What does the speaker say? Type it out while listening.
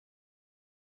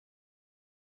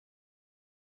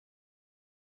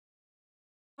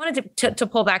wanted to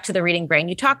pull back to the reading brain.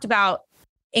 You talked about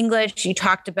English, you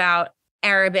talked about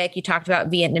Arabic, you talked about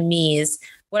Vietnamese.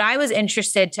 What I was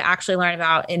interested to actually learn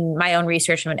about in my own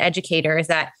research from an educator is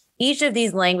that each of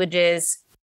these languages,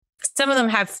 some of them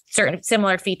have certain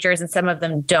similar features and some of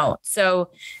them don't.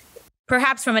 So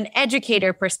perhaps from an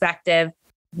educator perspective,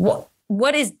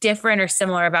 what is different or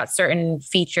similar about certain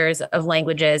features of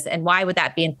languages, and why would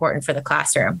that be important for the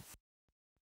classroom?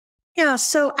 Yeah.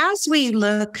 So as we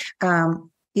look, first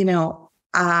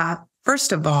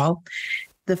of all,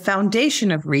 the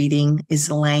foundation of reading is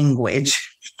language.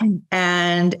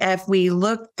 And if we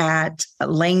look at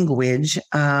language,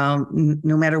 no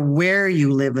matter where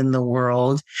you live in the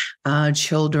world,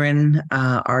 children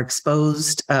are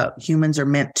exposed, humans are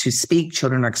meant to speak,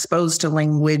 children are exposed to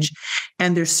language,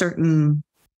 and there's certain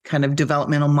kind of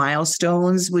developmental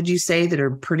milestones, would you say, that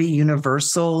are pretty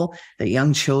universal, that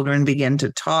young children begin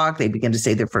to talk, they begin to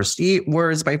say their first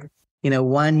words by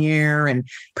 1 year and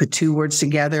put 2 words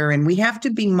together. And we have to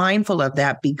be mindful of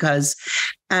that because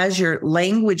as your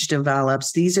language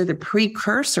develops, these are the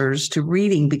precursors to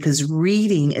reading because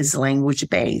reading is language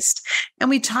based.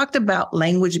 And we talked about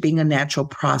language being a natural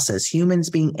process, humans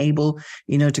being able,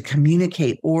 to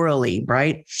communicate orally,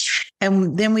 right?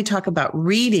 And then we talk about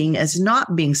reading as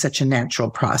not being such a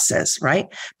natural process, right?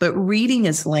 But reading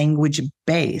is language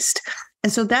based.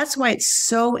 And so that's why it's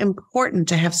so important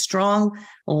to have strong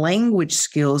language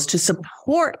skills to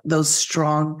support those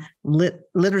strong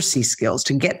literacy skills,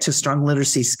 to get to strong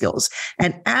literacy skills.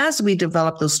 And as we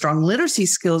develop those strong literacy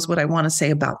skills, what I want to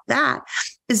say about that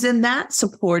is then that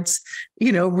supports,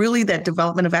 really that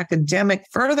development of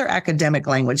further academic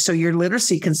language. So your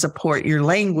literacy can support your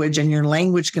language and your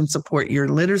language can support your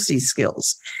literacy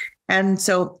skills. And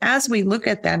so as we look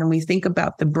at that and we think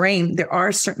about the brain, there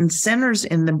are certain centers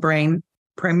in the brain,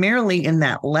 primarily in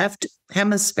that left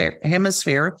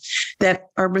hemisphere that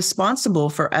are responsible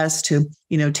for us to,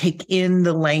 take in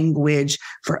the language,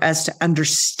 for us to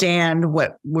understand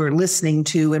what we're listening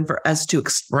to, and for us to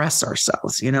express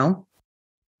ourselves,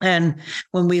 And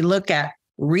when we look at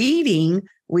reading,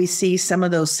 we see some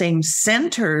of those same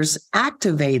centers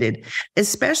activated,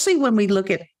 especially when we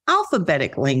look at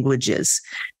alphabetic languages.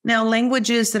 Now,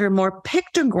 languages that are more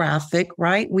pictographic,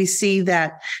 right? We see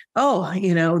that,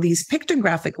 these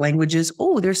pictographic languages,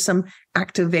 there's some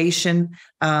activation,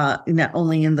 not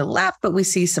only in the left, but we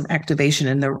see some activation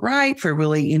in the right for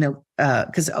really,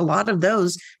 because a lot of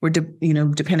those were,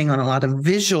 depending on a lot of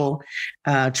visual,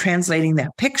 translating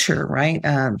that picture, right,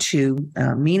 to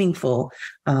meaningful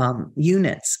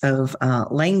units of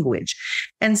language.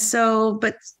 And so,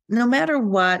 but no matter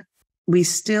what, we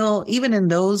still, even in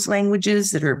those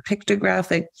languages that are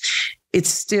pictographic, it's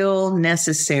still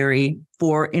necessary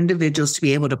for individuals to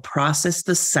be able to process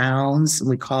the sounds.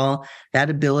 We call that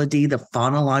ability the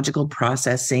phonological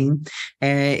processing.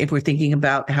 And if we're thinking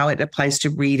about how it applies to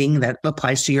reading, that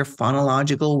applies to your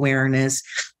phonological awareness.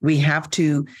 We have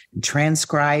to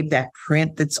transcribe that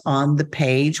print that's on the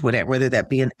page, whether that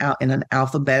be in an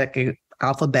alphabetic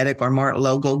or more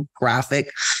logographic,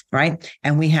 right?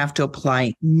 And we have to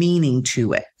apply meaning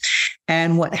to it.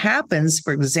 And what happens,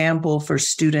 for example, for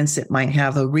students that might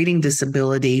have a reading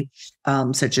disability,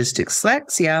 such as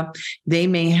dyslexia, they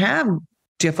may have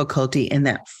difficulty in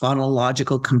that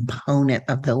phonological component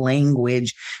of the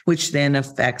language, which then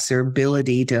affects their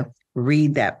ability to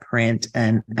read that print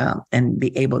and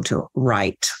be able to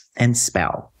write and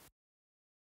spell.